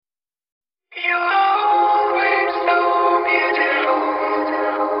You're always so beautiful.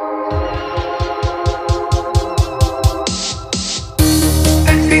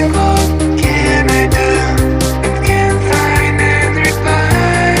 I think what can I do and can't find any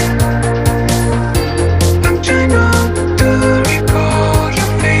reply. I'm trying not to recall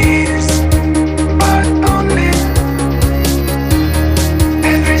your face, but only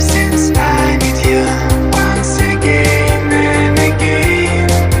ever since I met you once again and again.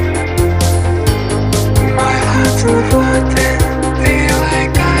 My heart's not flooding, feel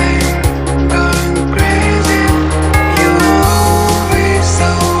like I'm going crazy. You're always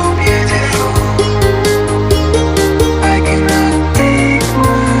so beautiful. I cannot take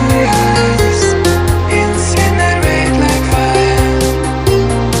my eyes, incinerate like fire.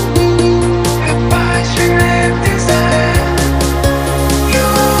 A passionate desire.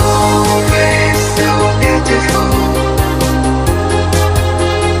 You're always so beautiful.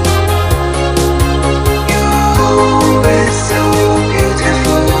 You're always so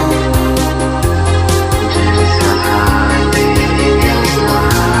beautiful. There is a light in your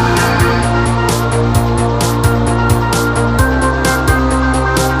smile.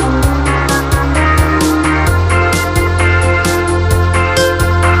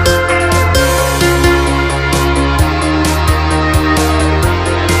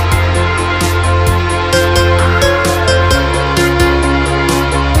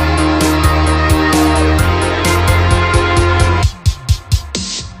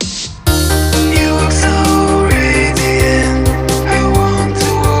 You look so radiant. I want to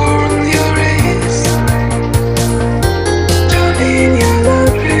warm your rays. Turn in your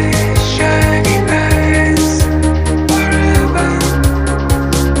lovely shining eyes forever.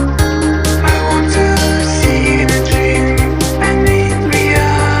 I want to see the dream and in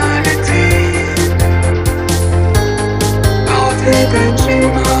reality. All that I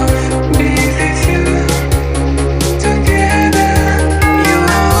dream of being with you together.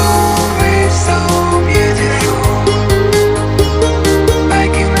 You're always so beautiful. I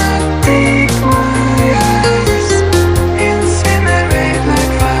cannot take my eyes, incinerate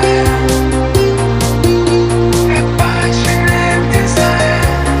like fire. A passionate desire.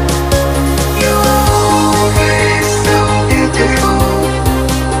 You're always so beautiful.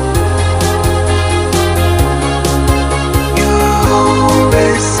 You're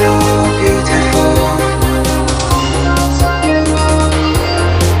always so beautiful.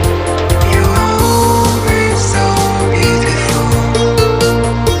 You're always so beautiful.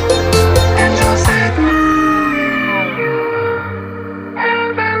 Angels admire you.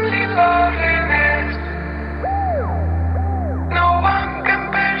 Heavenly loveliness. No one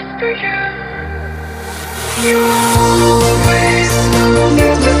compares to you. You